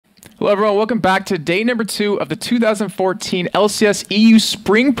Hello everyone, welcome back to day number 2 of the 2014 LCS EU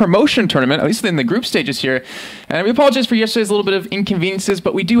Spring Promotion Tournament, at least in the group stages here. And we apologize for yesterday's little bit of inconveniences,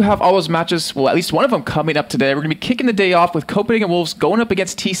 but we do have all those matches, well at least one of them coming up today. We're going to be kicking the day off with Copenhagen Wolves going up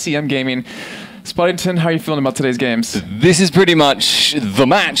against TCM Gaming. Spuddington, how are you feeling about today's games? This is pretty much the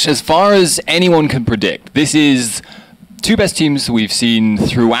match as far as anyone can predict. This is two best teams we've seen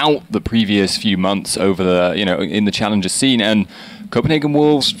throughout the previous few months over the, in the challenger scene, and Copenhagen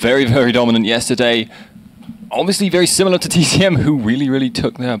Wolves, very, very dominant yesterday. Obviously very similar to TCM, who really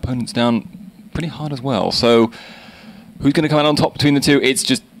took their opponents down pretty hard as well. So who's going to come out on top between the two? It's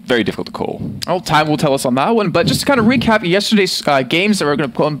just very difficult to call. Oh, time will tell us on that one. But just to kind of recap yesterday's games, that we're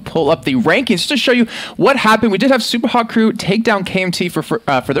going to pull up the rankings just to show you what happened. We did have Super Hot Crew take down KMT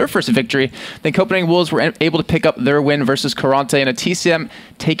for their first victory. Then Copenhagen Wolves were able to pick up their win versus Karante, and a TCM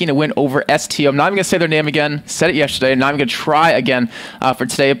taking a win over STO. I'm not even going to say their name again. Said it yesterday. I'm not even going to try again for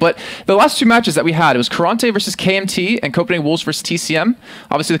today. But the last two matches that we had, it was Karante versus KMT and Copenhagen Wolves versus TCM.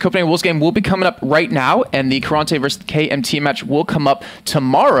 Obviously, the Copenhagen Wolves game will be coming up right now, and the Karante versus KMT match will come up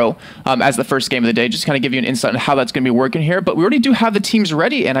tomorrow as the first game of the day, just to kind of give you an insight on how that's going to be working here. But we already do have the teams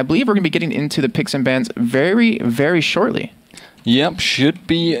ready, and I believe we're going to be getting into the picks and bans very shortly. Yep, should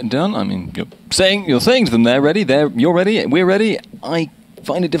be done. I mean, you're saying to them they're ready, you're ready, we're ready. I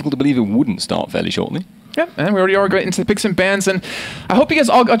find it difficult to believe it wouldn't start fairly shortly. Yep, and we already are going into the picks and bans, and I hope you guys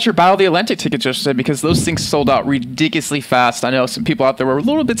all got your Battle of the Atlantic tickets yesterday, because those things sold out ridiculously fast. I know some people out there were a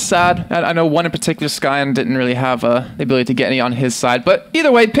little bit sad. I know one in particular, Skyan, didn't really have the ability to get any on his side. But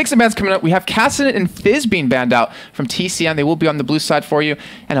either way, picks and bans coming up. We have Cassidy and Fizz being banned out from TCM. They will be on the blue side for you,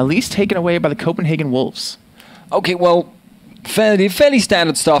 and Elise taken away by the Copenhagen Wolves. Okay, well, fairly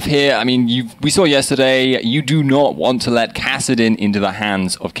standard stuff here. I mean, we saw yesterday, you do not want to let Kassadin into the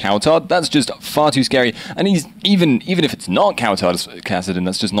hands of Kautard. That's just far too scary. And he's even if it's not Kautard's Kassadin,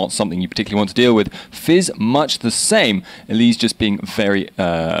 that's just not something you particularly want to deal with. Fizz, much the same. Elise just being very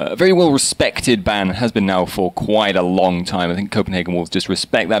well respected ban, has been now for quite a long time. I think Copenhagen Wolves just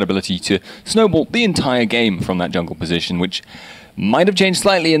respect that ability to snowball the entire game from that jungle position, which might have changed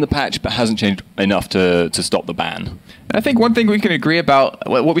slightly in the patch, but hasn't changed enough to stop the ban. And I think one thing we can agree about,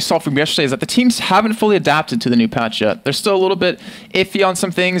 what we saw from yesterday, is that the teams haven't fully adapted to the new patch yet. They're still a little bit iffy on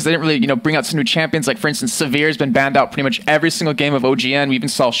some things. They didn't really, bring out some new champions. Like, for instance, Severe has been banned out pretty much every single game of OGN. We even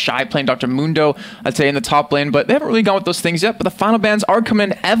saw Shy playing Dr. Mundo, I'd say, in the top lane. But they haven't really gone with those things yet. But the final bans are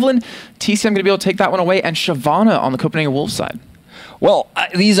coming in. Evelyn, TCM going to be able to take that one away, and Shyvana on the Copenhagen Wolves side. Well,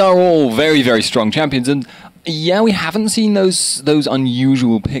 these are all very strong champions, and yeah, we haven't seen those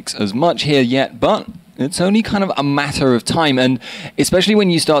unusual picks as much here yet, but it's only kind of a matter of time, and especially when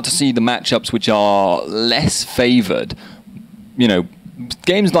you start to see the matchups which are less favored.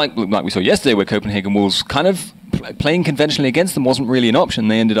 Games like we saw yesterday, where Copenhagen Wolves kind of playing conventionally against them wasn't really an option.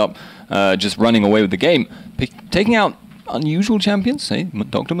 They ended up just running away with the game, taking out unusual champions. Say,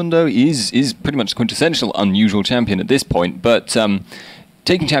 Dr. Mundo is pretty much quintessential unusual champion at this point, but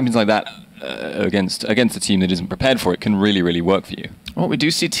taking champions like that against a team that isn't prepared for it can really work for you. Well, we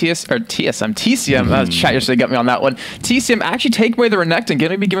do see TCM. Chat yesterday got me on that one. TCM actually take away the Renekton,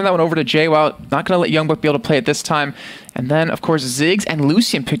 going to be giving that one over to JWoww. Not going to let Youngbuck be able to play it this time. And then, of course, Ziggs and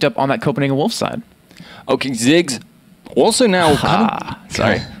Lucian picked up on that Copenhagen Wolf side. Okay, Ziggs also now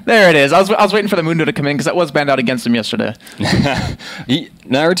sorry. There it is. I was waiting for the Mundo to come in, because that was banned out against him yesterday.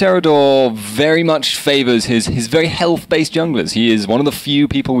 Naruterador very much favors his very health-based junglers. He is one of the few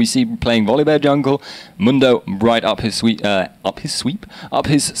people we see playing Volibear jungle. Mundo right up his sleep. Up his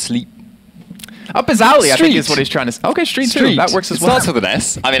alley, I think is what he's trying to say. Okay, street too. That works as well. It starts with an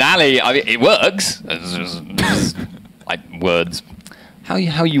S. I mean, alley, it works. Words. How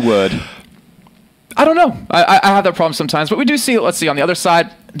you word? I don't know. I have that problem sometimes, but we do see, let's see, on the other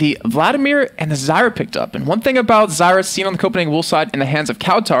side, the Vladimir and the Zyra picked up. And one thing about Zyra seen on the Copenhagen Wolves side in the hands of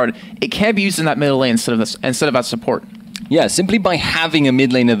Kautard, it can be used in that middle lane instead of as support. Yeah, simply by having a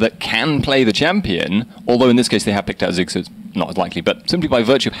mid laner that can play the champion, although in this case they have picked out Ziggs, so it's not as likely, but simply by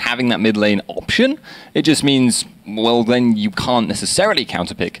virtue of having that mid lane option, it just means, well, then you can't necessarily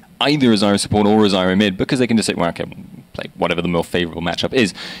counterpick either a Zyra support or a Zyra mid, because they can just say, well, okay, play whatever the more favorable matchup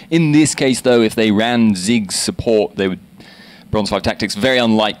is. In this case, though, if they ran Ziggs support, they would Bronze 5 tactics, very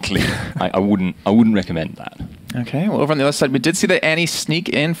unlikely. I wouldn't recommend that. Okay, well, over on the other side, we did see that Annie sneak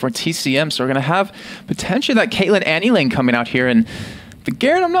in for TCM, so we're going to have potentially that Caitlyn Annie lane coming out here. And the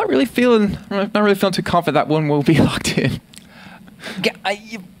Garen, I'm not really feeling too confident that one will be locked in.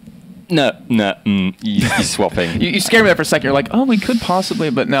 He's swapping. You scared me there for a second. You're like, oh, we could possibly,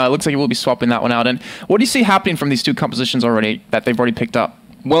 but no, it looks like he will be swapping that one out. And what do you see happening from these two compositions already that they've already picked up?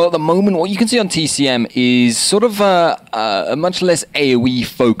 Well, at the moment, what you can see on TCM is sort of a much less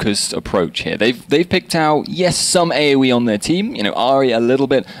AoE-focused approach here. They've picked out, yes, some AoE on their team. You know, Ari a little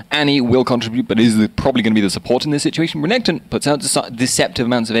bit. Annie will contribute, but is probably going to be the support in this situation. Renekton puts out deceptive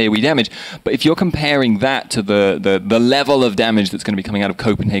amounts of AoE damage. But if you're comparing that to the level of damage that's going to be coming out of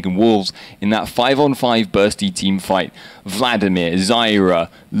Copenhagen Wolves in that 5-on-5 bursty team fight, Vladimir, Zyra,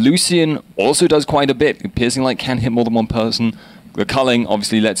 Lucian also does quite a bit. Piercing Light can hit more than one person. The culling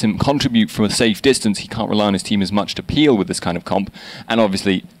obviously lets him contribute from a safe distance. He can't rely on his team as much to peel with this kind of comp. And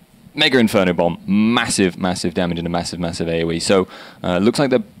obviously, Mega Inferno Bomb, massive, massive damage and a massive, massive AoE. So, looks like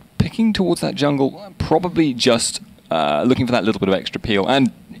they're picking towards that jungle, probably just looking for that little bit of extra peel.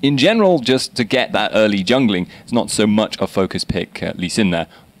 And in general, just to get that early jungling, it's not so much a focus pick, at least in there,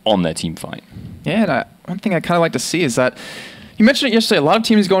 on their team fight. Yeah, and one thing I kind of like to see is that, you mentioned it yesterday, a lot of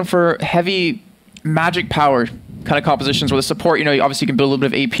teams going for heavy magic power kind of compositions where the support, you know, obviously you can build a little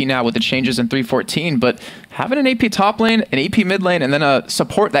bit of AP now with the changes in 3.14, but having an AP top lane, an AP mid lane, and then a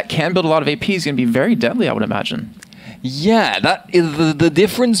support that can build a lot of AP is going to be very deadly, I would imagine. Yeah, that is the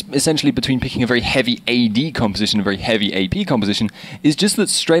difference essentially between picking a very heavy AD composition and a very heavy AP composition is just that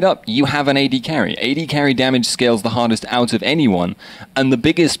straight up you have an AD carry. AD carry damage scales the hardest out of anyone, and the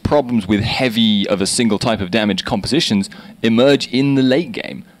biggest problems with heavy of a single type of damage compositions emerge in the late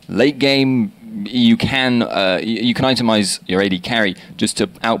game. Late game, you can itemize your AD carry just to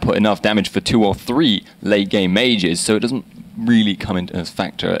output enough damage for 2 or 3 late game mages, so it doesn't really come into a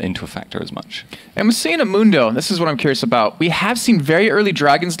factor as much. And we're seeing a Mundo. This is what I'm curious about. We have seen very early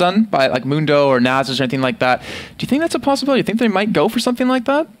dragons done by like Mundo or Nasus or anything like that. Do you think that's a possibility? Do you think they might go for something like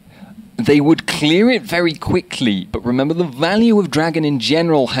that? They would clear it very quickly, but remember the value of dragon in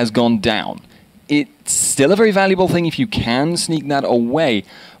general has gone down. It's still a very valuable thing if you can sneak that away,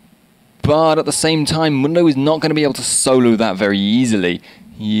 but at the same time, Mundo is not going to be able to solo that very easily.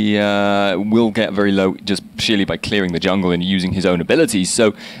 He will get very low just sheerly by clearing the jungle and using his own abilities, so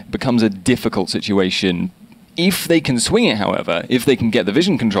it becomes a difficult situation. If they can swing it, however, if they can get the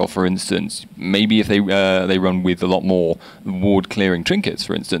vision control, for instance, maybe if they run with a lot more ward-clearing trinkets,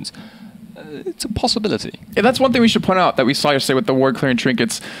 for instance, it's a possibility. Yeah, that's one thing we should point out that we saw yesterday with the ward clearing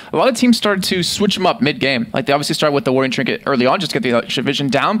trinkets. A lot of teams started to switch them up mid-game. Like they obviously started with the warding trinket early on just to get the extra vision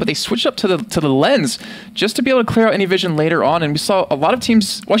down, but they switched up to the lens just to be able to clear out any vision later on. And we saw a lot of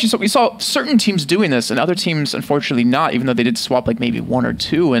teams, well, actually, we saw certain teams doing this and other teams, unfortunately, not, even though they did swap like maybe 1 or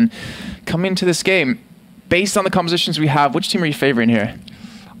 2. And coming into this game, based on the compositions we have, which team are you favoring here?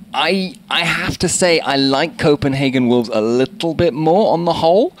 I have to say I like Copenhagen Wolves a little bit more on the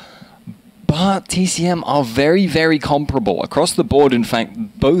whole. But TCM are very, very comparable across the board. In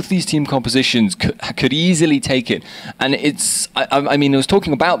fact, both these team compositions could easily take it. And it's, I mean, I was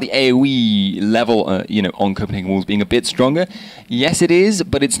talking about the AoE level, you know, on Copenhagen Wolves being a bit stronger. Yes, it is,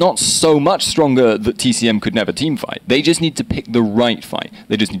 but it's not so much stronger that TCM could never team fight. They just need to pick the right fight.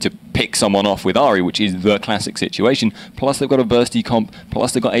 They just need to pick someone off with Ari, which is the classic situation. Plus, they've got a bursty comp.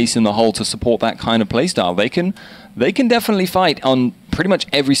 Plus, they've got Ace in the hole to support that kind of playstyle. They can definitely fight on pretty much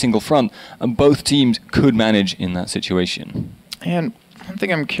every single front, and both teams could manage in that situation. And one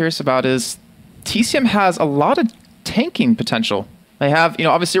thing I'm curious about is TCM has a lot of tanking potential. They have, you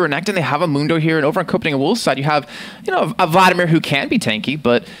know, obviously Renekton, they have a Mundo here, and over on Copenhagen Wolves side, you have, you know, a Vladimir who can be tanky,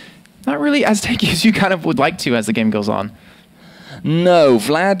 but not really as tanky as you kind of would like to as the game goes on. No,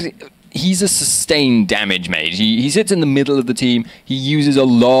 Vlad, he's a sustained damage mage. He sits in the middle of the team. He uses a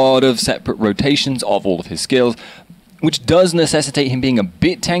lot of separate rotations of all of his skills, which does necessitate him being a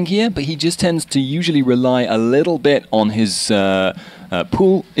bit tankier, but he just tends to usually rely a little bit on his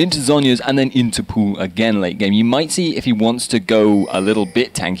pool into Zhonya's and then into pool again late game. You might see if he wants to go a little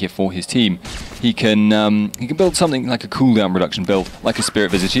bit tankier for his team, he can build something like a cooldown reduction build, like a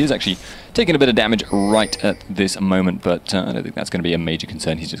Spirit Visage. He is actually taking a bit of damage right at this moment, but I don't think that's going to be a major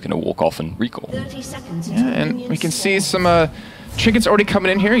concern. He's just going to walk off and recall. 30 seconds. Yeah, and we can see some trinkets already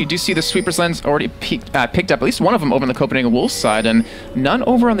coming in here. You do see the Sweeper's Lens already picked up, at least one of them over on the Copenhagen Wolves side, and none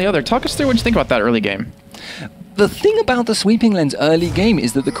over on the other. Talk us through what you think about that early game. The thing about the Sweeping Lens early game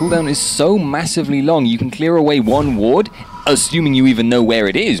is that the cooldown is so massively long. You can clear away one ward, assuming you even know where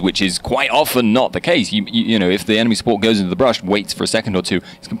it is, which is quite often not the case. You know, if the enemy support goes into the brush, waits for a second or two,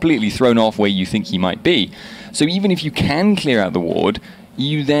 it's completely thrown off where you think he might be. So even if you can clear out the ward,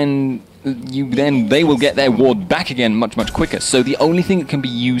 they will get their ward back again much, much quicker. So the only thing it can be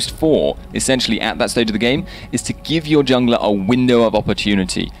used for, essentially at that stage of the game, is to give your jungler a window of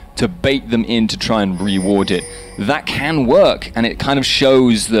opportunity, to bait them in to try and reward it. That can work, and it kind of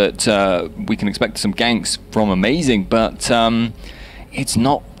shows that we can expect some ganks from Amazing, but it's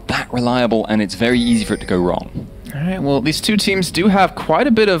not that reliable, and it's very easy for it to go wrong. All right, well, these two teams do have quite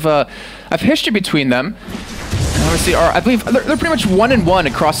a bit of history between them. And obviously, I believe they're pretty much 1-1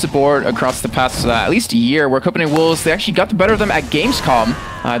 across the board across the past at least a year, where Copenhagen Wolves, they actually got the better of them at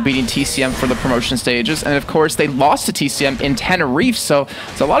Gamescom, beating TCM for the promotion stages. And of course, they lost to TCM in Tenerife, so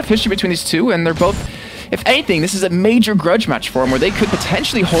there's a lot of history between these two, and they're both, if anything, this is a major grudge match for them, where they could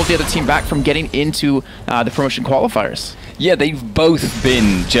potentially hold the other team back from getting into the promotion qualifiers. Yeah, they've both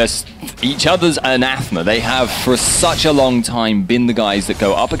been just each other's anathema. They have for such a long time been the guys that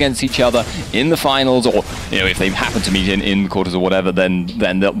go up against each other in the finals, or if they happen to meet in the quarters or whatever, then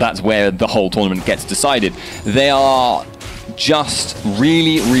that's where the whole tournament gets decided. They are just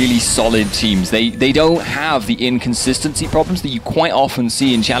really solid teams. They don't have the inconsistency problems that you quite often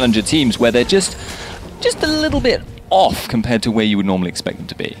see in challenger teams, where they're just a little bit off compared to where you would normally expect them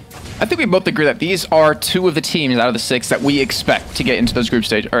to be. I think we both agree that these are two of the teams out of the 6 that we expect to get into those group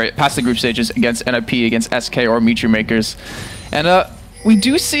stage, or past the group stages against NIP, against SK, or Meteor Makers. And we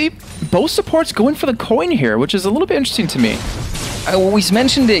do see both supports going for the coin here, which is a little bit interesting to me. We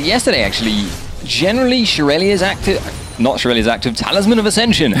mentioned it yesterday, actually. Generally, Shirelia's active, not Shirelia's active, Talisman of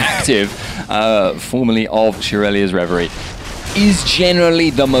Ascension active, formerly of Shirelia's Reverie, is generally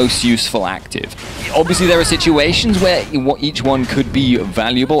the most useful active. Obviously, there are situations where each one could be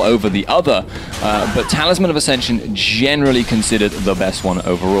valuable over the other, but Talisman of Ascension generally considered the best one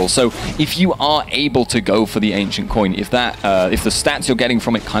overall. So if you are able to go for the Ancient Coin, if the stats you're getting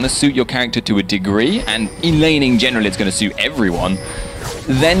from it kind of suit your character to a degree, and in laning generally it's going to suit everyone,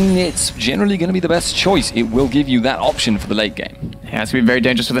 then it's generally going to be the best choice. It will give you that option for the late game. Yeah, it's going to be very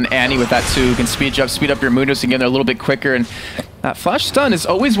dangerous with an Annie with that too. You can speed up your Mundos and get there a little bit quicker. And that flash stun is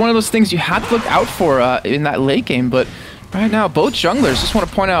always one of those things you have to look out for in that late game. But right now, both junglers, just want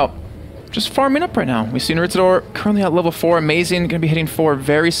to point out, just farming up right now. We've seen Ritador currently at level 4, amazing, going to be hitting 4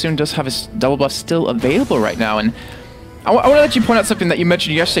 very soon, does have his double buff still available right now. And I want to let you point out something that you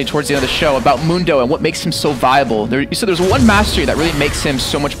mentioned yesterday towards the end of the show about Mundo and what makes him so viable. You said there's one mastery that really makes him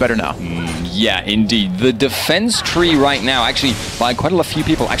so much better now. Yeah, indeed. The defense tree right now, actually, by quite a few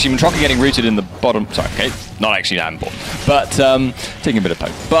people, actually, Matroka getting rooted in the bottom, sorry, okay, not actually that important, but taking a bit of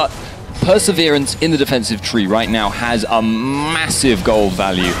poke. But Perseverance in the defensive tree right now has a massive gold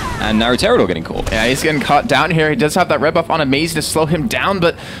value, and Naruterodor getting caught. Yeah, he's getting caught down here. He does have that red buff on Amazing to slow him down,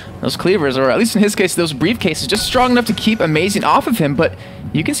 but those cleavers, or at least in his case, those briefcases, just strong enough to keep Amazing off of him, but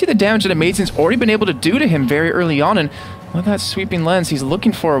you can see the damage that Amazing's already been able to do to him very early on, and with that sweeping lens, he's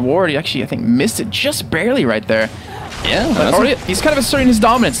looking for a ward. He actually, I think, missed it just barely right there. Yeah, but already, he's kind of asserting his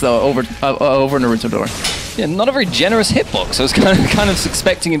dominance, though, over Naruterodor. Yeah, not a very generous hitbox. I was kind of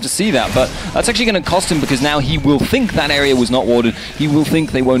expecting him to see that, but that's actually going to cost him, because now he will think that area was not warded. He will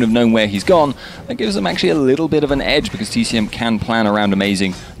think they won't have known where he's gone. That gives them actually a little bit of an edge, because TCM can plan around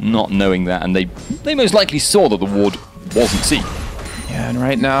Amazing, not knowing that, and they most likely saw that the ward wasn't seen. Yeah, and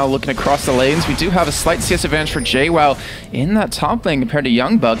right now, looking across the lanes, we do have a slight CS advantage for JWoww in that top lane compared to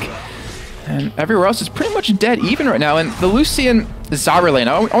Youngbuck. And everywhere else is pretty much dead even right now. And the Lucian Zyra lane,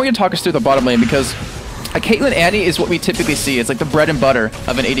 I want you to talk us through the bottom lane, because a Caitlyn Annie is what we typically see. It's like the bread and butter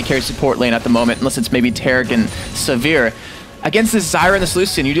of an AD carry support lane at the moment, unless it's maybe Tarek and Severe. Against this Zyra and this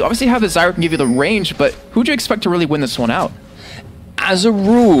Lucian, you do obviously have the Zyra can give you the range, but who do you expect to really win this one out? As a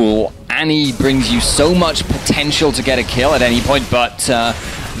rule, Annie brings you so much potential to get a kill at any point, but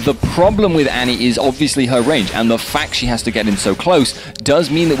the problem with Annie is obviously her range, and the fact she has to get in so close does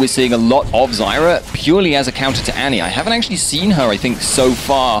mean that we're seeing a lot of Zyra purely as a counter to Annie. I haven't actually seen her, I think, so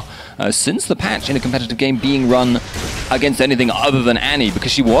far since the patch in a competitive game being run against anything other than Annie,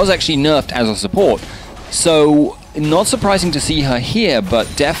 because she was actually nerfed as a support. So, not surprising to see her here,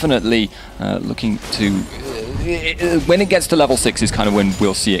 but definitely looking to... when it gets to level 6 is kind of when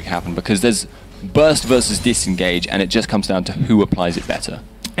we'll see it happen, because there's burst versus disengage, and it just comes down to who applies it better.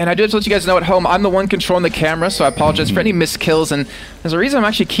 And I do have to let you guys know at home, I'm the one controlling the camera, so I apologize for any missed kills. And there's a reason I'm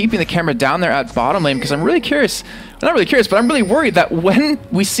actually keeping the camera down there at bottom lane, because I'm really curious. I'm not really curious, but I'm really worried that when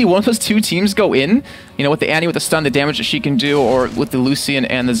we see one of those two teams go in, you know, with the Annie with the stun, the damage that she can do, or with the Lucian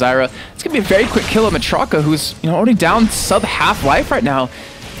and the Zyra, it's going to be a very quick kill of Matroka, who's, you know, already down sub half life right now.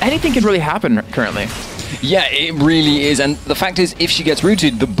 Anything could really happen currently. Yeah, it really is, and the fact is, if she gets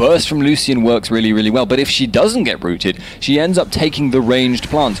rooted, the burst from Lucian works really well, but if she doesn't get rooted, she ends up taking the ranged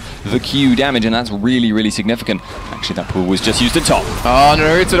plant, the Q damage, and that's really significant. Actually, that pool was just used to top. Oh,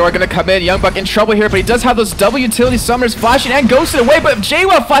 Naruterodor gonna come in, Youngbuck in trouble here, but he does have those double utility summoners flashing and ghosted away, but if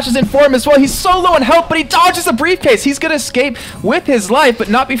JWoww flashes in for him as well, he's so low on health, but he dodges a briefcase. He's gonna escape with his life, but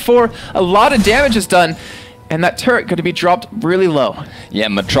not before a lot of damage is done. And that turret going to be dropped really low. Yeah,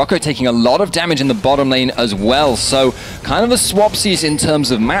 Matroko taking a lot of damage in the bottom lane as well, so kind of a swapsies in terms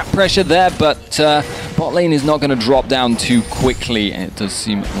of map pressure there, but bot lane is not going to drop down too quickly. It does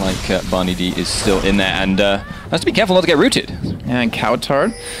seem like Barney D is still in there, and has to be careful not to get rooted. And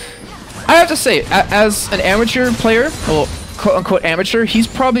Cowtard, I have to say, as an amateur player, well, quote-unquote amateur, he's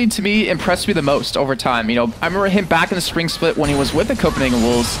probably, to me, impressed me the most over time. You know, I remember him back in the spring split when he was with the Copenhagen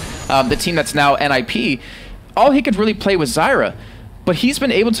Wolves, the team that's now NIP. All he could really play was Zyra, but he's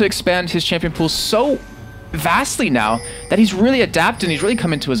been able to expand his champion pool so vastly now that he's really adapted and he's really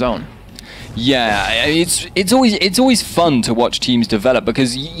come into his own. Yeah, it's always fun to watch teams develop,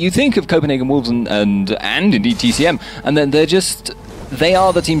 because you think of Copenhagen Wolves and indeed TCM, and then they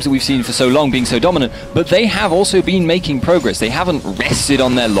are the teams that we've seen for so long being so dominant, but they have also been making progress. They haven't rested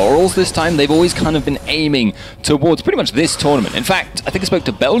on their laurels this time. They've always kind of been aiming towards pretty much this tournament. In fact, I think I spoke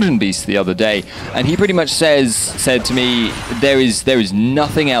to Belgian Beast the other day, and he pretty much said to me, there is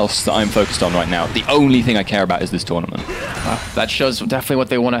nothing else that I'm focused on right now. The only thing I care about is this tournament. That shows definitely what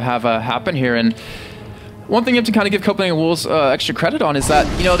they want to have happen here. And one thing you have to kind of give Copenhagen Wolves extra credit on is that,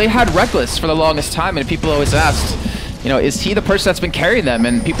 you know, they had Reckless for the longest time, and people always asked, you know, is he the person that's been carrying them?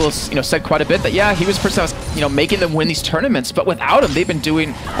 And people, you know, said quite a bit that, yeah, he was the person that was, you know, making them win these tournaments. But without him, they've been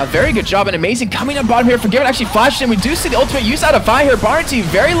doing a very good job and amazing. Coming up bottom here, Forgiven actually flashed in. We do see the ultimate use out of Vi here. Barney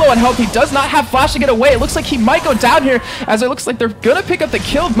very low on health. He does not have flash to get away. It looks like he might go down here, as it looks like they're going to pick up the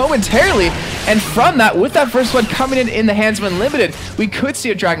kill momentarily. And from that, with that first one coming in the hands of Unlimited, we could see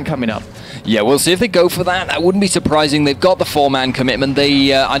a Dragon coming up. Yeah, we'll see if they go for that. That wouldn't be surprising. They've got the 4-man commitment.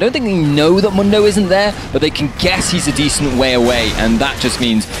 They, I don't think they know that Mundo isn't there, but they can guess he's a decent way away, and that just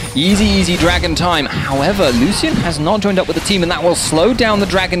means easy Dragon time. However, Lucian has not joined up with the team, and that will slow down the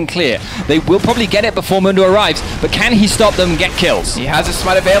Dragon clear. They will probably get it before Mundo arrives, but can he stop them and get kills? He has a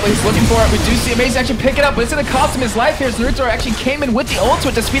smite available. He's looking for it. We do see Amazing actually pick it up, but it's going to cost him his life here, as Naruto actually came in with the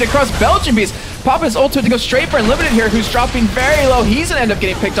ultimate to speed across Belgian Beast. Popping his ultimate to go straight for Unlimited here, who's dropping very low. He's going to end up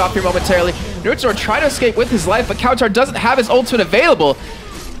getting picked off here momentarily. Naruto trying to escape with his life, but Cowtard doesn't have his ultimate available.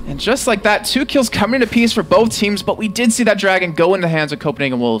 And just like that, 2 kills coming into piece for both teams, but we did see that Dragon go in the hands of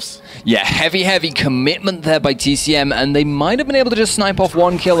Copenhagen Wolves. Yeah, heavy commitment there by TCM, and they might have been able to just snipe off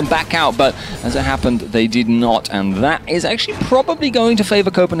 1 kill and back out, but as it happened, they did not, and that is actually probably going to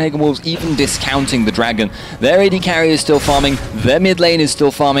favor Copenhagen Wolves, even discounting the Dragon. Their AD carry is still farming, their mid lane is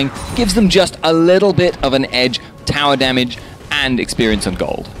still farming, gives them just a little bit of an edge, tower damage, and experience on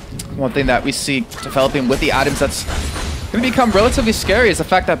gold. One thing that we see developing with the items that's going to become relatively scary is the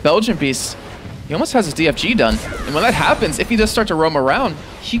fact that Belgian Beast, he almost has his DFG done. And when that happens, if he does start to roam around,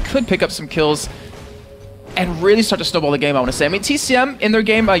 he could pick up some kills and really start to snowball the game, I want to say. I mean, TCM in their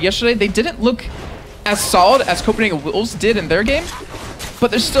game yesterday, they didn't look as solid as Copenhagen Wolves did in their game,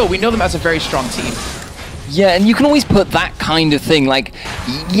 but they're still, we know them as a very strong team. Yeah, and you can always put that kind of thing, like,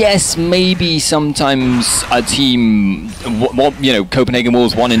 yes, maybe sometimes a team, you know, Copenhagen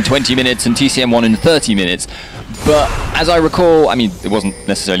Wolves won in 20 minutes and TCM won in 30 minutes. But as I recall, I mean, it wasn't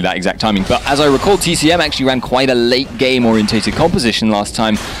necessarily that exact timing, but as I recall, TCM actually ran quite a late game orientated composition last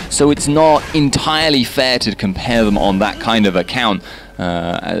time, so it's not entirely fair to compare them on that kind of account.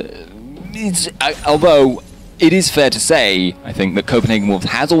 Although it is fair to say, I think, that Copenhagen Wolves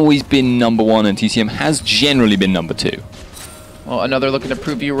has always been #1 and TCM has generally been #2. Well, another looking to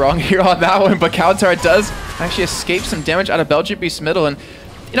prove you wrong here on that one, but Cowtard does actually escape some damage out of Belgian Beast's middle, and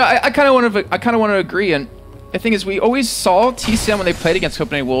you know, I kind of want to agree. And the thing is, we always saw TCM when they played against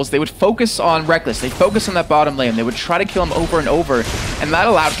Copenhagen Wolves, they would focus on Reckless, they focus on that bottom lane, they would try to kill him over and over, and that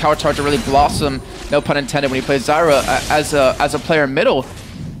allowed Cowtard to really blossom, no pun intended, when he plays Zyra as a player middle.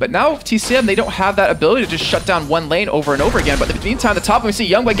 But now TCM, they don't have that ability to just shut down one lane over and over again. But in the meantime, the top, we see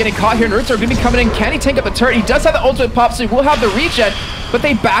Youngblood getting caught here. Naruto are going to be coming in. Can he tank up the turret? He does have the ultimate pop, so he will have the regen. But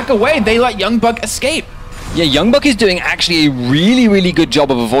they back away. They let Youngbuck escape. Yeah, Youngbuck is doing actually a really good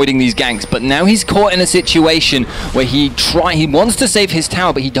job of avoiding these ganks, but now he's caught in a situation where he wants to save his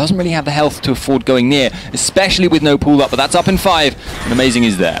tower, but he doesn't really have the health to afford going near, especially with no pull up. But that's up in 5, and Amazing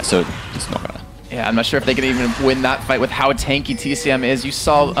is there, so it's not gonna. Yeah, I'm not sure if they can even win that fight with how tanky TCM is. You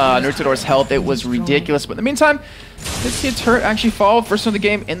saw Nurtador's health, it was ridiculous. But in the meantime, let's see a turret actually fall first of the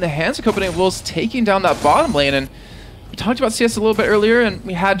game in the hands of Copenhagen Wolves, taking down that bottom lane. And we talked about CS a little bit earlier, and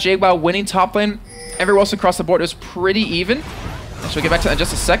we had JWoww winning top lane. Everywhere else across the board, it was pretty even. So we'll get back to that in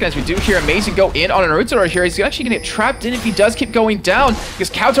just a second, as we do hear Amazing go in on an Nurtador here. He's actually going to get trapped in if he does keep going down, because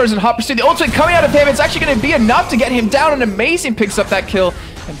Cowtard is in hot pursuit. The ultimate coming out of him, it's actually going to be enough to get him down, and Amazing picks up that kill.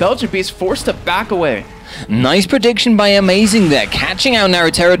 And Belgian Beast forced to back away. Nice prediction by Amazing there, catching out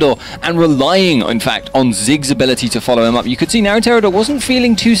Naruterador and relying, in fact, on Zig's ability to follow him up. You could see Naruterador wasn't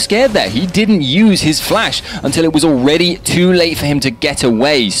feeling too scared there. He didn't use his flash until it was already too late for him to get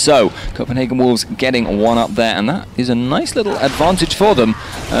away. So, Copenhagen Wolves getting one up there, and that is a nice little advantage for them.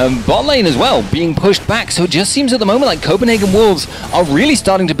 Bot lane as well, being pushed back, so it just seems at the moment like Copenhagen Wolves are really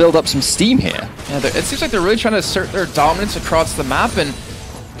starting to build up some steam here. Yeah, it seems like they're really trying to assert their dominance across the map, and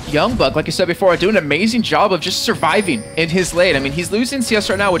Youngbuck, like you said before, doing an amazing job of just surviving in his lane. I mean, he's losing CS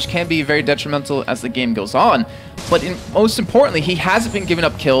right now, which can be very detrimental as the game goes on, but most importantly, he hasn't been giving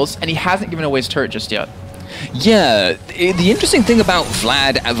up kills, and he hasn't given away his turret just yet. Yeah, the interesting thing about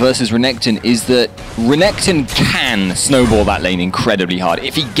Vlad versus Renekton is that Renekton can snowball that lane incredibly hard.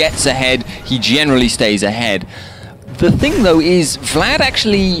 If he gets ahead, he generally stays ahead. The thing, though, is Vlad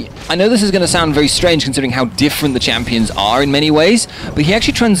actually, I know this is going to sound very strange considering how different the champions are in many ways, but he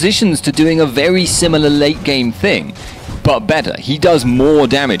actually transitions to doing a very similar late game thing, but better. He does more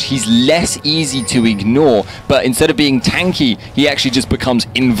damage. He's less easy to ignore, but instead of being tanky, he actually just becomes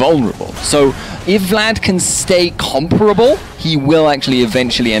invulnerable. So if Vlad can stay comparable, he will actually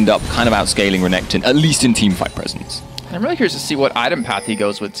eventually end up kind of outscaling Renekton, at least in teamfight presence. I'm really curious to see what item path he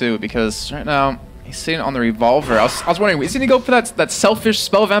goes with, too, because right now, he's sitting on the revolver. I was wondering, is he going to go for that selfish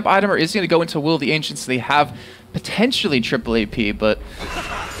spell vamp item, or is he going to go into Will of the Ancients? They have potentially triple AP, but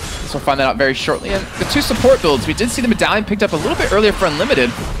we'll find that out very shortly. And the two support builds, we did see the medallion picked up a little bit earlier for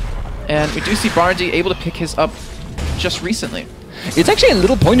Unlimited, and we do see Barndy able to pick his up just recently. It's actually a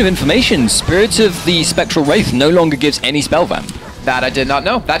little point of information. Spirits of the Spectral Wraith no longer gives any spell vamp. That I did not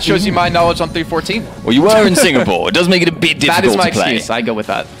know. That shows you my knowledge on 314. Well, you were in Singapore. It does make it a bit difficult to play. That is my excuse. I go with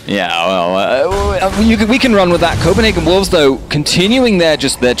that. Yeah, well, we can run with that. Copenhagen Wolves, though, continuing their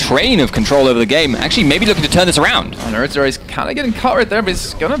train of control over the game, actually maybe looking to turn this around. Nerdzor is kind of getting caught right there, but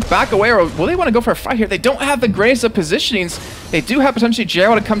he's going to back away, or will they want to go for a fight here? They don't have the greatest of positionings. They do have potentially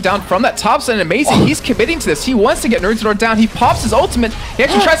Jero to come down from that top side, and Amazing, he's committing to this. He wants to get Nerdzor down. He pops his ultimate. He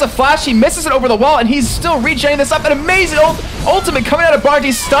actually tries to flash. He misses it over the wall, and he's still regenerating this up. An amazing ultimate coming out of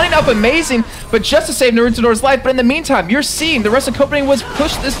Barndy, stunning up Amazing, but just to save Nerdzor's life. But in the meantime, you're seeing the rest of Copenhagen was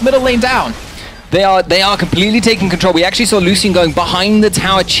push this middle lane down. They are completely taking control. We actually saw Lucian going behind the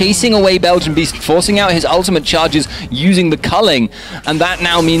tower, chasing away Belgian Beast, forcing out his ultimate charges using the culling, and that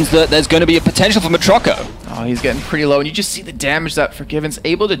now means that there's going to be a potential for Matroco. Oh, he's getting pretty low, and you just see the damage that Forgiven's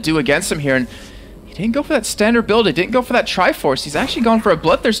able to do against him here, and he didn't go for that standard build. He didn't go for that Triforce. He's actually gone for a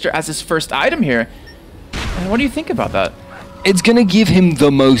Bloodthirster as his first item here. And what do you think about that? It's going to give him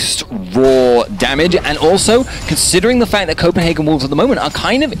the most raw damage, and also considering the fact that Copenhagen Wolves at the moment are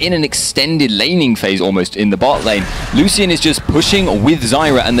kind of in an extended laning phase almost in the bot lane. Lucian is just pushing with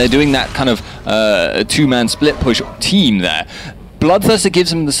Zyra, and they're doing that kind of two-man split push team there. Bloodthirster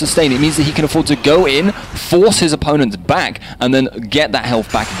gives him the sustain. It means that he can afford to go in, force his opponents back, and then get that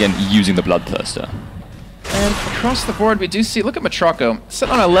health back again using the Bloodthirster. And across the board, we do see, look at Matroco,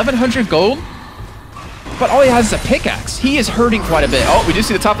 sitting on 1,100 gold. But all he has is a pickaxe. He is hurting quite a bit. Oh, we do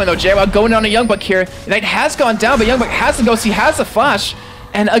see the top lane though. Jaywa going down to Youngbuck here. Knight has gone down, but Youngbuck has the ghost. He has the flash.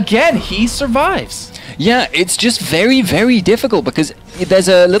 And again, he survives. Yeah, it's just very, very difficult because there's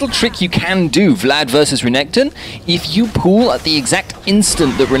a little trick you can do, Vlad versus Renekton. If you pull at the exact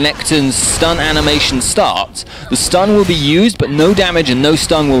instant that Renekton's stun animation starts, the stun will be used, but no damage and no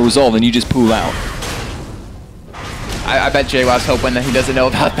stun will resolve, and you just pull out. I bet JWoww's hoping that he doesn't know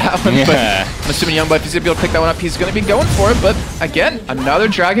about that one, yeah. But I'm assuming Youngbuck, if he's going to be able to pick that one up, he's going to be going for it. But again, another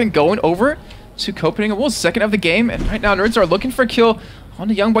Dragon going over to Copenhagen Wolves, second of the game. And right now, Nerds are looking for a kill on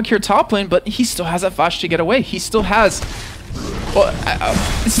the Youngbuck here top lane, but he still has that flash to get away. He still has... Well,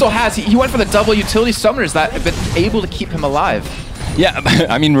 he went for the double utility summoners that have been able to keep him alive. Yeah,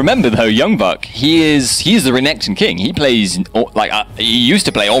 I mean, remember though, Youngbuck, he's the Renekton king. He plays, he used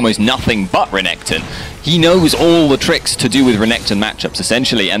to play almost nothing but Renekton. He knows all the tricks to do with Renekton matchups,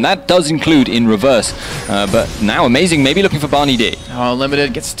 essentially, and that does include in reverse. But now, Amazing, maybe looking for Barney D. Oh,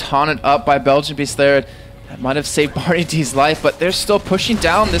 Limited gets taunted up by Belgian Beast there. That might have saved Barney D's life, but they're still pushing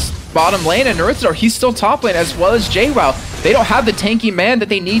down this bottom lane, and Nerdzor, he's still top lane, as well as JWoww. They don't have the tanky man that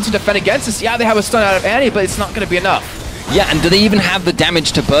they need to defend against this. Yeah, they have a stun out of Annie, but it's not going to be enough. Yeah, and do they even have the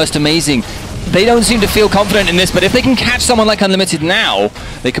damage to burst Amazing? They don't seem to feel confident in this, but if they can catch someone like Unlimited now,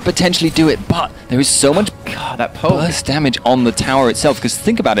 they could potentially do it. But there is so much that burst damage on the tower itself, because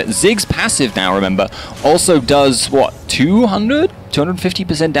think about it, Zig's passive now, remember, also does, what,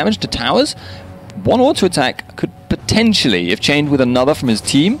 250% damage to towers? One auto attack could potentially, if chained with another from his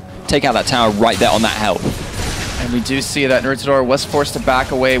team, take out that tower right there on that health. And we do see that Nerdzor was forced to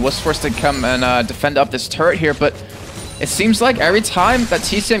back away, was forced to come and defend up this turret here, but it seems like every time that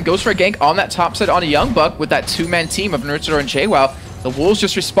TCM goes for a gank on that top side on a Young Buck with that two-man team of Naruto and JWoww, the Wolves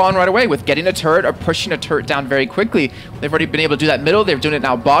just respawn right away with getting a turret or pushing a turret down very quickly. They've already been able to do that middle. They're doing it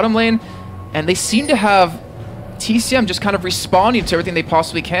now bottom lane. And they seem to have TCM just kind of responding to everything they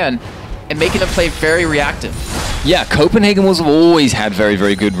possibly can and making them play very reactive. Yeah, Copenhagen Wolves have always had very,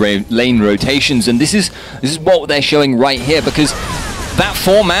 very good lane rotations, and this is what they're showing right here, because that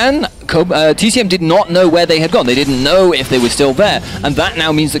four-man, TCM did not know where they had gone. They didn't know if they were still there, and that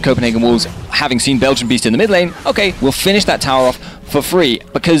now means that Copenhagen Wolves, having seen Belgian Beast in the mid lane, okay, we'll finish that tower off for free,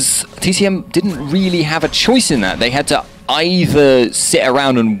 because TCM didn't really have a choice in that. They had to either sit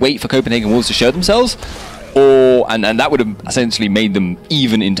around and wait for Copenhagen Wolves to show themselves, or and that would have essentially made them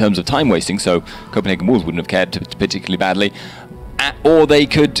even in terms of time wasting, so Copenhagen Wolves wouldn't have cared particularly badly, or they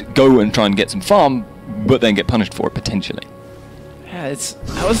could go and try and get some farm, but then get punished for it potentially. Yeah,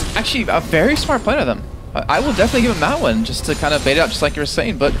 that was actually a very smart play of them. I will definitely give them that one, just to kind of bait it out, just like you were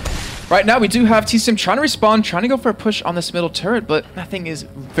saying. But right now we do have TCM trying to respawn, trying to go for a push on this middle turret, but that thing is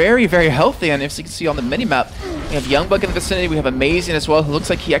very, very healthy. And as you can see on the mini-map, we have Young Buck in the vicinity, we have Amazing as well, who looks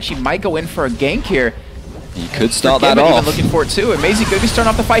like he actually might go in for a gank here. He could start that off. Even looking for it too. Amazing going to be starting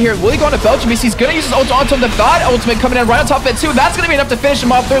off the fight here. Will he go on to Belgium? He's going to use his ult onto him. The God ultimate coming in right on top of it too. That's going to be enough to finish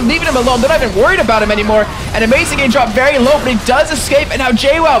him off. They're leaving him alone. They're not even worried about him anymore. And Amazing getting dropped very low, but he does escape. And now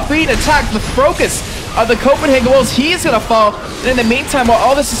JWoww being attacked. The focus of the Copenhagen Wolves, he's going to fall. And in the meantime, while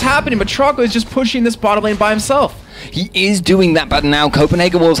all this is happening, Matraco is just pushing this bottom lane by himself. He is doing that, but now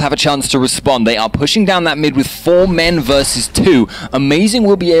Copenhagen Wolves have a chance to respond. They are pushing down that mid with 4 men versus 2. Amazing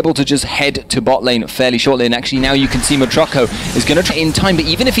will be able to just head to bot lane fairly shortly, and actually now you can see Matraco is going to try in time, but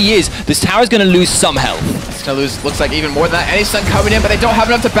even if he is, this tower is going to lose some health. It's going to lose, looks like even more than that. Any stun coming in, but they don't have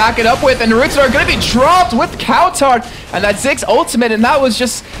enough to back it up with, and Naruto are going to be dropped with Counter, and that Ziggs ultimate, and that was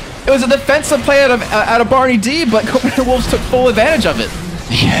just, it was a defensive play out of Barney D, but Copenhagen Wolves took full advantage of it.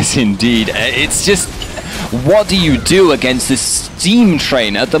 Yes, indeed. It's just, what do you do against this steam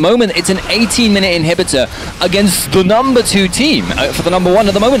train? At the moment, it's an 18-minute inhibitor against the number 2 team for the number 1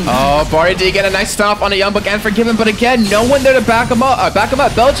 at the moment. Oh, Barney D get a nice stop on a Young Buck and Forgiven, but again, no one there to back him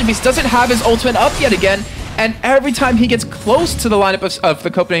up. Belgium Beast doesn't have his ultimate up yet again, and every time he gets close to the lineup of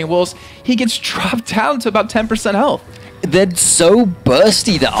the Copenhagen Wolves, he gets dropped down to about 10% health. They're so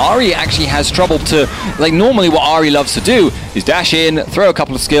bursty that Ari actually has trouble to, like, normally what Ari loves to do is dash in, throw a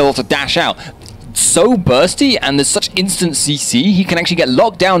couple of skills, to dash out. So bursty, and there's such instant CC, he can actually get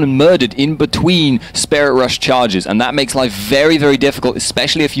locked down and murdered in between Spirit Rush charges, and that makes life very, very difficult,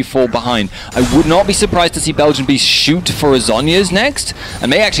 especially if you fall behind. I would not be surprised to see Belgian Beast shoot for Azonia's next,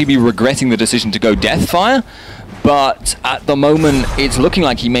 and may actually be regretting the decision to go Deathfire, but at the moment, it's looking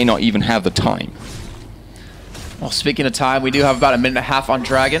like he may not even have the time. Well, speaking of time, we do have about a minute and a half on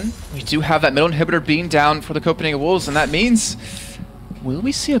Dragon. We do have that middle inhibitor being down for the Copenhagen Wolves, and that means, will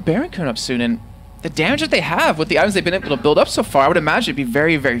we see a Baron coming up soon? And the damage that they have with the items they've been able to build up so far, I would imagine it'd be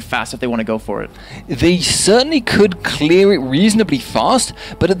very, very fast if they want to go for it. They certainly could clear it reasonably fast,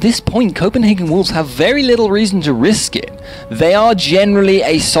 but at this point, Copenhagen Wolves have very little reason to risk it. They are generally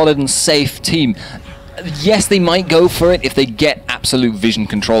a solid and safe team. Yes, they might go for it if they get absolute vision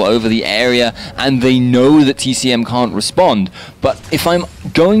control over the area and they know that TCM can't respond. But if I'm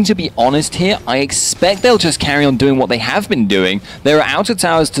going to be honest here, I expect they'll just carry on doing what they have been doing. There are outer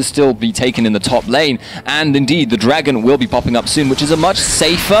towers to still be taken in the top lane, and indeed the Dragon will be popping up soon, which is a much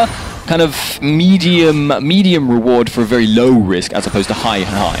safer kind of medium reward for a very low risk as opposed to high and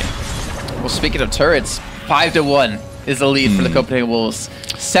high. Well, speaking of turrets, 5-1 is the lead for the Copenhagen Wolves.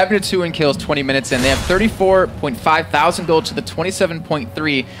 7-2 in kills, 20 minutes in. They have 34.5 thousand gold to the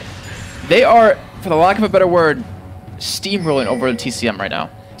 27.3. They are, for the lack of a better word, steamrolling over the TCM right now.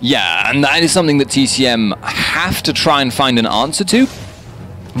 Yeah, and that is something that TCM have to try and find an answer to,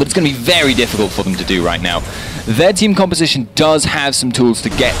 but it's going to be very difficult for them to do right now. Their team composition does have some tools to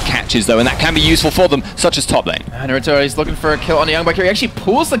get catches, though, and that can be useful for them, such as top lane. Naruto is looking for a kill on the Young Buck here. He actually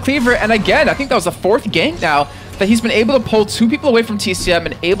pulls the cleaver, and again, I think that was the 4th gank now that he's been able to pull 2 people away from TCM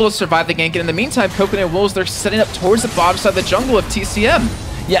and able to survive the gank. And in the meantime, Copenhagen Wolves, they're setting up towards the bottom side of the jungle of TCM.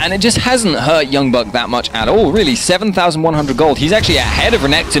 Yeah, and it just hasn't hurt Young Buck that much at all, really. 7,100 gold. He's actually ahead of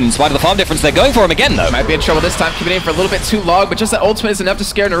Renekton in spite of the farm difference. They're going for him again, though. Might be in trouble this time, committing for a little bit too long, but just that ultimate is enough to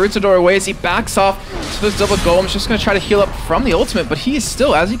scare Naruto away as he backs off to those double golems. Just going to try to heal up from the ultimate, but he is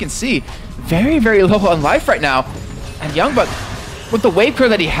still, as you can see, very, very low on life right now. And Young Buck, with the wave clear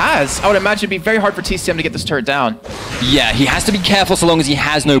that he has, I would imagine it'd be very hard for TCM to get this turret down. Yeah, he has to be careful so long as he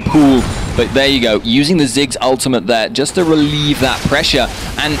has no pool. But there you go, using the Ziggs ultimate there just to relieve that pressure.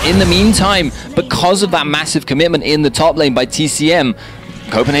 And in the meantime, because of that massive commitment in the top lane by TCM,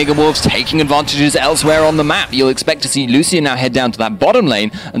 Copenhagen Wolves taking advantages elsewhere on the map. You'll expect to see Lucian now head down to that bottom lane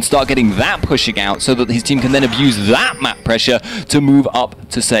and start getting that pushing out so that his team can then abuse that map pressure to move up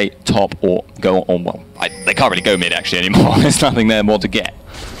to, say, top or go on, well, they can't really go mid actually anymore. There's nothing there more to get.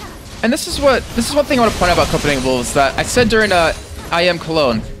 And this is one thing I want to point out about Copenhagen Wolves that I said during IM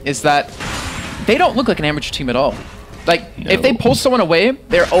Cologne is that they don't look like an amateur team at all. Like, no. If they pull someone away,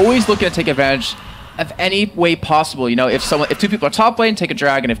 they're always looking to take advantage of any way possible. You know, if two people are top lane, take a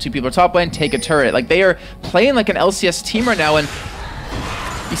dragon. If two people are top lane, take a turret. Like, they are playing like an LCS team right now. And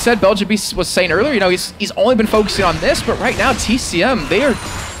he said Belgium Beast was saying earlier, you know, he's only been focusing on this, but right now TCM, they're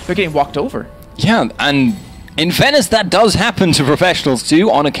getting walked over. Yeah, and in fairness, that does happen to professionals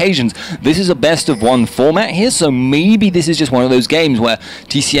too on occasions. This is a best of one format here, so maybe this is just one of those games where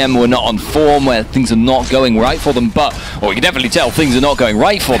TCM were not on form, where things are not going right for them, but, or you can definitely tell things are not going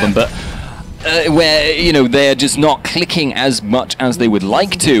right for them, but where, you know, they're just not clicking as much as they would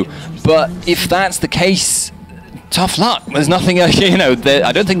like to. But if that's the case, tough luck. There's nothing, you know,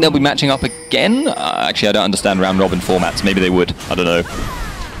 I don't think they'll be matching up again. Actually, I don't understand round robin formats. Maybe they would. I don't know.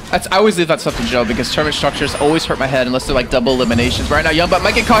 I always leave that stuff to Joe because tournament structures always hurt my head unless they're like double eliminations. Right now, Youngbuck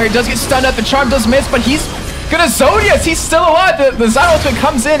might get caught here. Does get stunned up. The charm does miss, but he's gonna zone yes. He's still alive. The Zion ultimate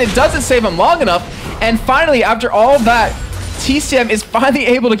comes in. It doesn't save him long enough. And finally, after all that, TCM is finally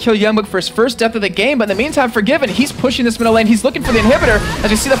able to kill Youngbuck for his first death of the game, but in the meantime, Forgiven, he's pushing this middle lane. He's looking for the inhibitor.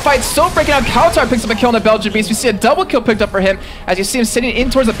 As you see the fight still breaking out, Kautar picks up a kill on the Belgian Beast. We see a double kill picked up for him. As you see him sitting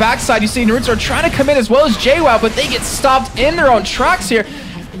in towards the backside, you see Naruto are trying to come in as well as JWoww, but they get stopped in their own tracks here.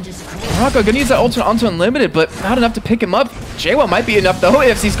 Morocco gonna use that ultimate onto Unlimited, but not enough to pick him up. JWoww might be enough though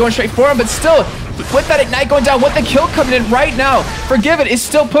if he's going straight for him, but still, with that Ignite going down, with the kill coming in right now, Forgiven is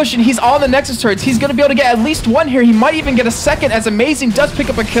still pushing. He's on the Nexus turrets. He's gonna be able to get at least one here. He might even get a second as Amazing does pick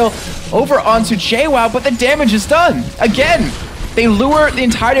up a kill over onto JWoww, but the damage is done. Again, they lure the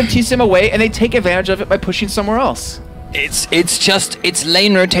entirety of TCM away and they take advantage of it by pushing somewhere else. It's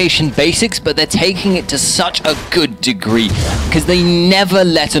lane rotation basics, but they're taking it to such a good degree because they never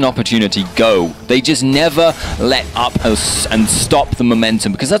let an opportunity go. They just never let up and stop the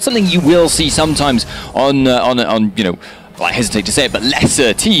momentum, because that's something you will see sometimes on you know, I hesitate to say it, but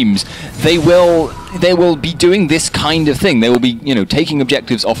lesser teams. They will be doing this kind of thing. They will be, you know, taking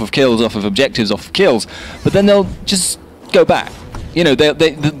objectives off of kills, off of objectives, off of kills, but then they'll just go back. You know, but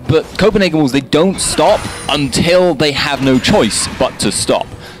Copenhagen Wolves, they don't stop until they have no choice but to stop.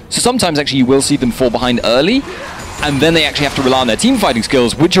 So sometimes actually you will see them fall behind early, and then they actually have to rely on their team fighting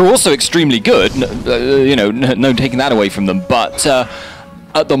skills, which are also extremely good. You know, no taking that away from them. But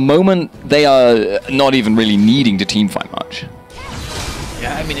at the moment, they are not even really needing to team fight much.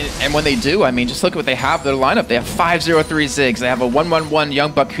 Yeah, I mean, and when they do, I mean, just look at what they have in their lineup. They have 5-0-3 Ziggs. They have a 1-1-1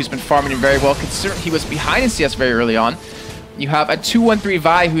 Youngbuck who's been farming very well, considering he was behind in CS very early on. You have a 2-1-3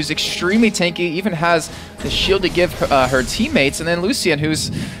 Vi who's extremely tanky, even has the shield to give her teammates, and then Lucian who's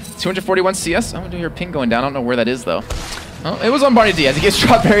 241 CS. I'm gonna do your ping going down. I don't know where that is though. Oh, it was on Barney Diaz. He gets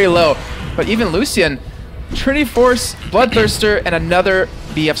dropped very low. But even Lucian, Trinity Force, Bloodthirster, and another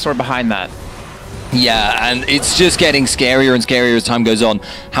BF sword behind that. Yeah, and it's just getting scarier and scarier as time goes on.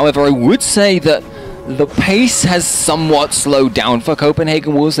 However, I would say that the pace has somewhat slowed down for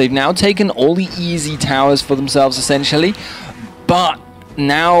Copenhagen Wolves. They've now taken all the easy towers for themselves, essentially. But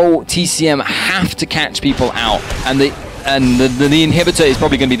now TCM have to catch people out, and the inhibitor is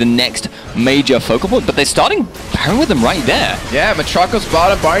probably going to be the next major focal point, but they're starting Baron with them right there. Yeah, Matraco's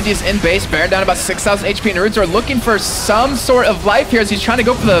bottom, Barney is in base, Baron down about 6,000 HP, and Naruto are looking for some sort of life here as he's trying to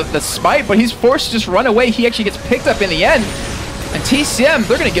go for the smite, but he's forced to just run away. He actually gets picked up in the end, and TCM,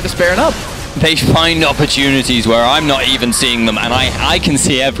 they're going to give this Baron up. They find opportunities where I'm not even seeing them, and I can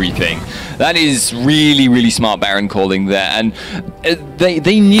see everything. That is really, really smart Baron calling there, and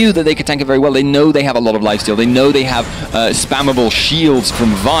they knew that they could tank it very well. They know they have a lot of lifesteal. They know they have spammable shields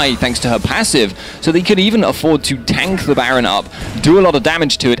from Vi thanks to her passive, so they could even afford to tank the Baron up, do a lot of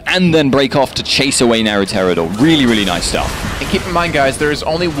damage to it, and then break off to chase away Naruteridor. Really, really nice stuff. And keep in mind, guys, there is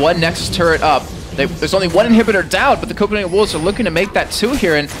only one Nexus turret up. There's only one inhibitor down, but the Copenhagen Wolves are looking to make that 2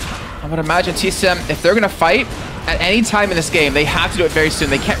 here, and I would imagine TCM, if they're going to fight at any time in this game, they have to do it very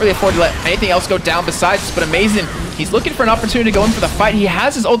soon. They can't really afford to let anything else go down besides this, but Amazing, he's looking for an opportunity to go in for the fight. He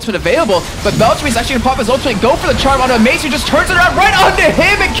has his ultimate available, but Belgium is actually going to pop his ultimate and go for the charm onto Amazing, just turns it around right onto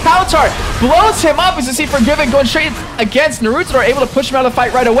him, and Kautar blows him up as you see Forgiven going straight against Naruto, are able to push him out of the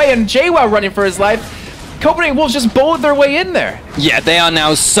fight right away, and JWoww running for his life. Copenhagen Wolves just bowled their way in there. Yeah, they are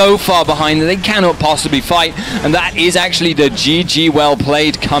now so far behind that they cannot possibly fight, and that is actually the GG well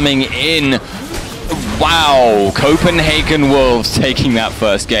played coming in. Wow, Copenhagen Wolves taking that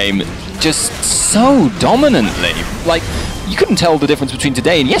first game just so dominantly. Like, you couldn't tell the difference between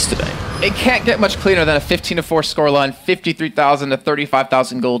today and yesterday. It can't get much cleaner than a 15-4 scoreline, 53,000 to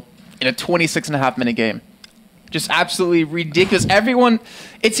 35,000 gold in a 26.5 minute game. Just absolutely ridiculous. Everyone,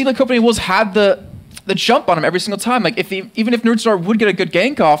 it seemed like Copenhagen Wolves had the jump on him every single time. Like even if Nerdstar would get a good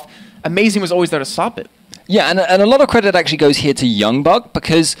gank off, Amazing was always there to stop it. Yeah, and a lot of credit actually goes here to Youngbuck,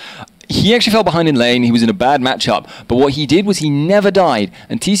 because he actually fell behind in lane. He was in a bad matchup, but what he did was he never died,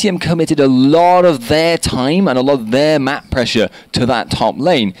 and TCM committed a lot of their time and a lot of their map pressure to that top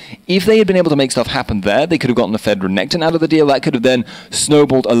lane. If they had been able to make stuff happen there, they could have gotten the Fed Renekton out of the deal. That could have then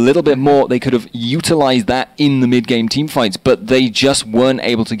snowballed a little bit more. They could have utilized that in the mid-game team fights, but they just weren't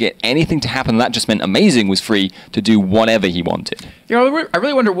able to get anything to happen. That just meant Amazing was free to do whatever he wanted. You know, I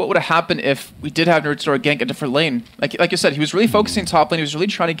really wonder what would have happened if we did have Nerdstar gank a different lane. Like you said, he was really focusing top lane. He was really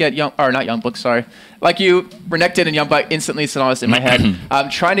trying to get not Youngbuck, sorry. Like you, Renekton and Youngbuck instantly synonymous in my head.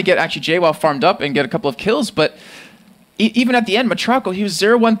 Trying to get actually JWoww farmed up and get a couple of kills, but even at the end, Matraco, he was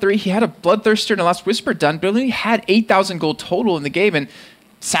 0-1-3. He had a Bloodthirster and a Last Whisper done, but only had 8,000 gold total in the game, and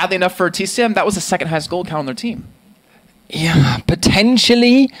sadly enough for TCM, that was the second highest gold count on their team. Yeah,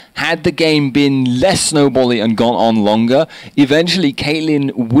 potentially, had the game been less snowbally and gone on longer, eventually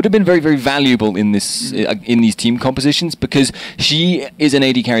Caitlyn would have been very, very valuable in this in these team compositions, because she is an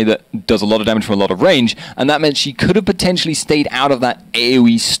AD carry that does a lot of damage from a lot of range, and that meant she could have potentially stayed out of that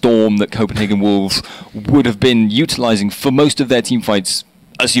AoE storm that Copenhagen Wolves would have been utilizing for most of their team fights,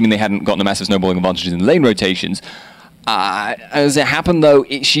 assuming they hadn't gotten a massive snowballing advantages in lane rotations. As it happened, though,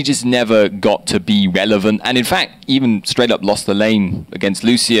 she just never got to be relevant, and in fact, even straight up lost the lane against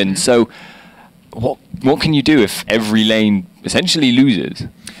Lucian. So, what can you do if every lane essentially loses?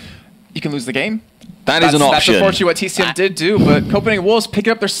 You can lose the game. That's an option. That's unfortunately what TCM did do, but Copenhagen Wolves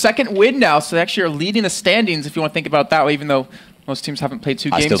picking up their second win now, so they actually are leading the standings, if you want to think about it that way, even though most teams haven't played 2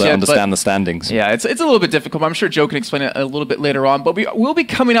 games yet. I still don't understand the standings. Yeah, it's a little bit difficult, but I'm sure Joe can explain it a little bit later on. But we will be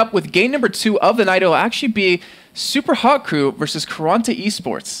coming up with game number 2 of the night. It will actually be Super Hot Crew versus Karanta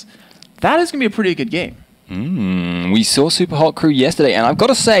eSports. That is going to be a pretty good game. We saw Super Hot Crew yesterday, and I've got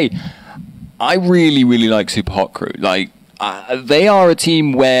to say, I really, really like Super Hot Crew. Like, they are a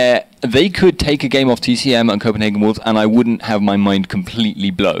team where they could take a game off TCM and Copenhagen Wolves, and I wouldn't have my mind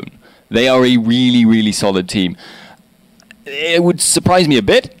completely blown. They are a really, really solid team. It would surprise me a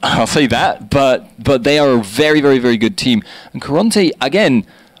bit, I'll say that, but they are a very, very, very good team. And Karante, again,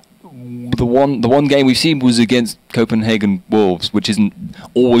 the one game we've seen was against Copenhagen Wolves, which isn't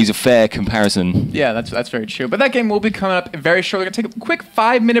always a fair comparison. Yeah, that's very true. But that game will be coming up very shortly. We're going to take a quick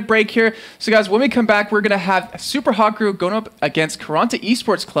 5-minute break here. So guys, when we come back, we're going to have Super Hot Crew going up against Karanta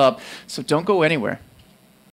Esports Club, so don't go anywhere.